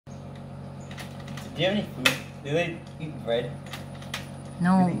Do you have any food? Do they eat bread?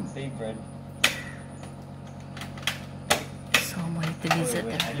 No. They eat bread. Semua little lizard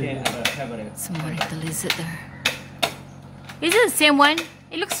Wait, there. I have a Semua little lizard there. Is it the same one?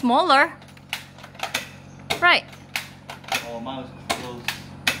 It looks smaller. Right. Oh, mine was close.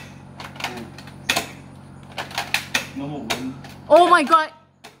 No more wind. Oh my god.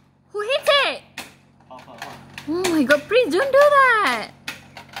 Who hit it? Papa. Oh my god, please don't do that.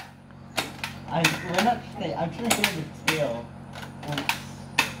 We're not. I'm trying to get the tail.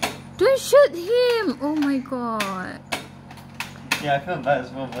 Don't shoot him. Oh my god. Yeah, I feel bad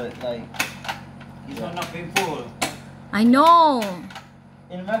as well, but like. It's not painful. I know.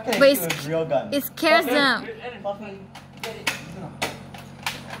 In America, But they it's- shoot with real guns. It scares them. Puffy. Get it.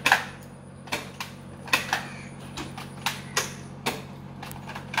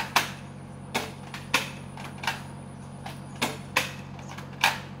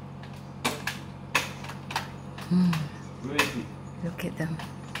 Where is he? Look at them.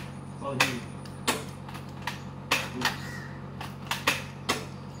 Oh, he.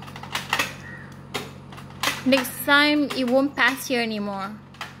 Next time, it won't pass here anymore.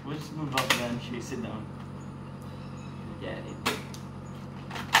 We'll just move up then. Should we sit down? Yeah.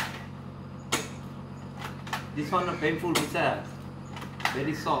 This one not painful, but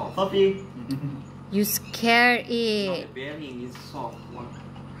very soft. Puppy. You scare No, it. the bearing is soft one.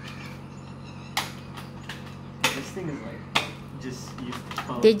 This thing is like just used to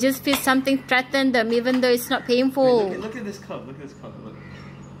come. They just feel something threaten them even though it's not Wait, painful. look at this cup. Look at this cup. Look.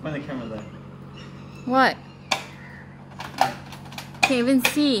 Find the camera there. What? Can't even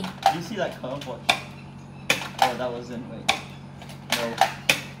see. Do you see that curve? Watch. Oh, that wasn't. Wait. No.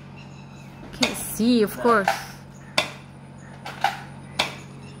 Can't see, of course.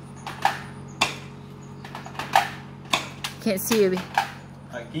 Can't see it.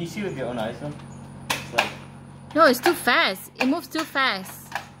 Alright, can you see with your own eyes though? It's like. No, it's too fast. It moves too fast.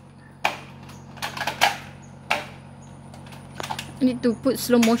 I need to put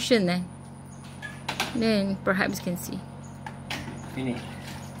slow motion then. Then perhaps you can see. Finish.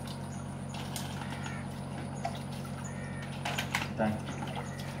 Done.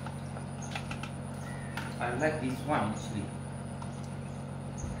 I like this one actually.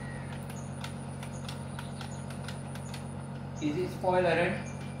 Is it spoiler red?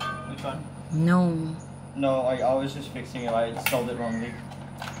 Which one? No. No, I was just fixing it. I installed it wrongly.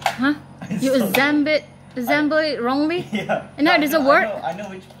 Huh? You assemble it wrongly? Yeah. And now it doesn't work? I know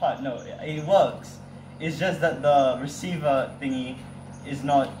which part. No, it works. It's just that the receiver thingy is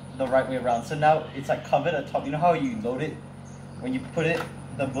not the right way around. So now it's like covered at top. You know how you load it? When you put it,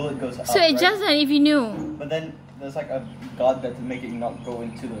 the bullet goes up. So right? adjust that if you knew. But then there's like a guard that to make it not go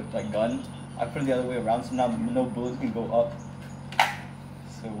into the like gun. I put it the other way around, so now no bullets can go up.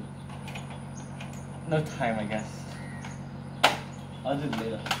 So no time, I guess. I'll do it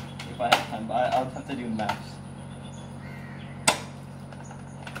later if I have time. But I'll have to do maths.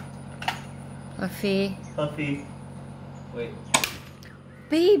 Puffy. Puffy. Wait.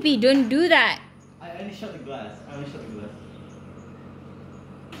 Baby, don't do that. I only shut the glass.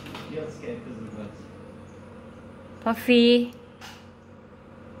 You're scared because of the glass. Puffy.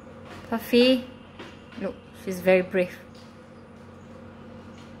 Puffy. Look, she's very brave.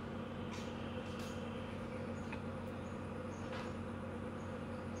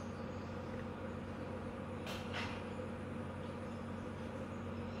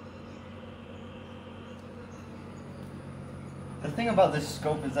 The thing about this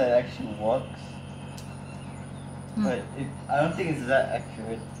scope is that it actually works. But I don't think it's that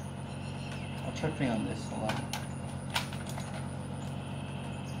accurate. I'll try putting on this. Hold on.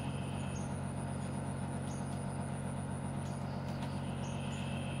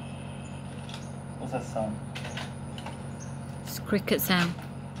 What's that sound? It's cricket sound.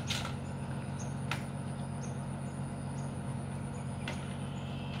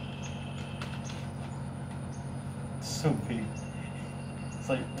 It's so big. It's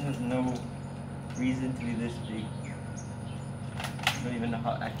like there's no reason to be this big. I don't even know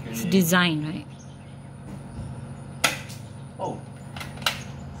how accurate It's it is. design, right? Oh,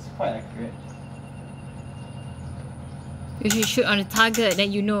 it's quite accurate. You should shoot on a target,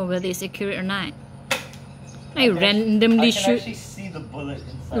 then you know whether it's accurate or not. I I can randomly I can shoot. actually see the bullet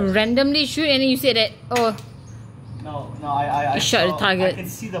inside. Randomly shoot and then you say that, oh, No, I You shot the saw- target. I can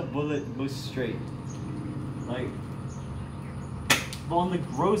see the bullet go straight. Like, but on the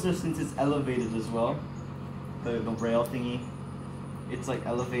Groza, since it's elevated as well, the rail thingy, it's like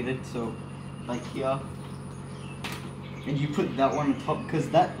elevated, so like here, and you put that one on top, because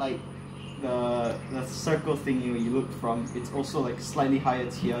that like the circle thingy where you look from, it's also like slightly higher,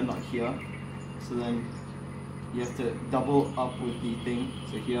 it's here, not here. So then you have to double up with the thing.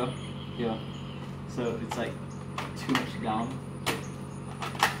 So here, here. So it's like too much down.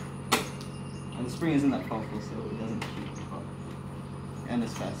 And the spring isn't that powerful, so it doesn't shoot up. And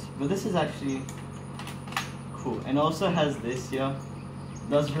it's fast. But this is actually cool. And it also has this here. It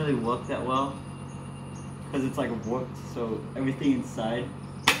doesn't really work that well because it's like warped, so everything inside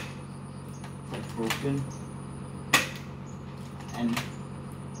is like broken. And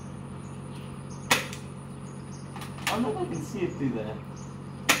I don't know if I can see it through there.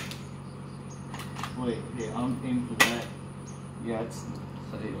 Wait, here, I'm aiming for that. Yeah, it's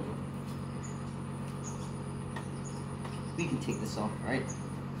slightly over. We can take this off, right?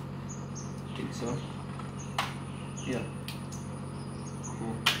 Take this off. Yeah.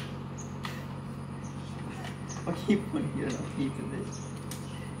 Cool. I'll keep putting it on keeping this.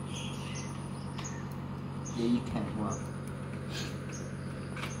 Yeah, you can't work.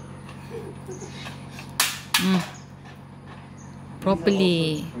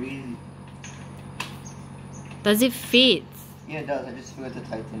 Properly. Crazy. Does it fit? Yeah, it does. I just forgot to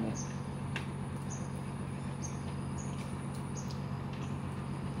tighten it.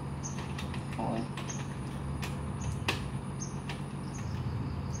 Hold on.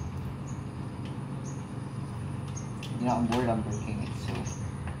 You know, I'm worried I'm breaking it, so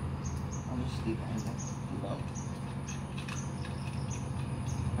I'll just leave it as that.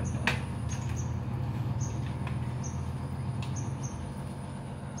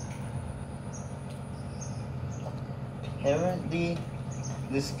 Apparently,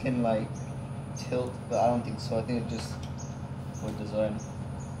 this can like tilt, but I don't think so. I think it's just for design.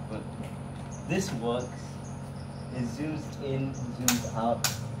 But this works. It zooms in, zooms out.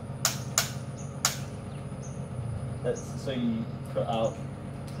 That's so you put out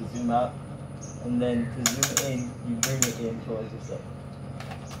to zoom out, and then to zoom in, you bring it in towards yourself.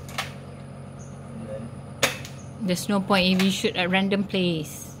 And then There's no point if you shoot at random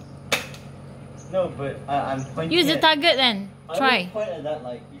place. no, but I'm pointing. Use the at, target then. I Try. always point at that,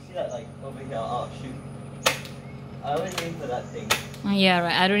 like you see that, like over here. I'll shoot. I always aim for that thing. Yeah,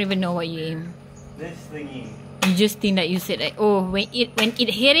 right. I don't even know what you aim. This thingy. You just think that you said like, oh, when it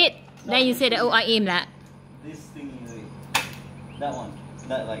hit it, then you said that, oh, I aim that. This thingy, like, that one,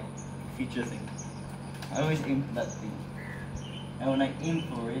 that like feature thing. I always aim for that thing. And when I aim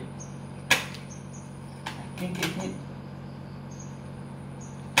for it, I think it hit.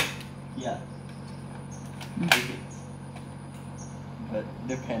 Yeah. It hits. But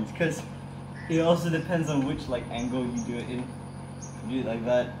depends, cause it also depends on which like angle you do it in. If you do it like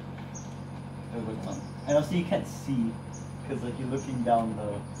that, it'll go down. And also you can't see, cause like you're looking down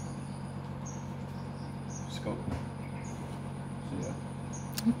the scope. So yeah.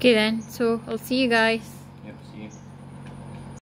 Okay then. So I'll see you guys.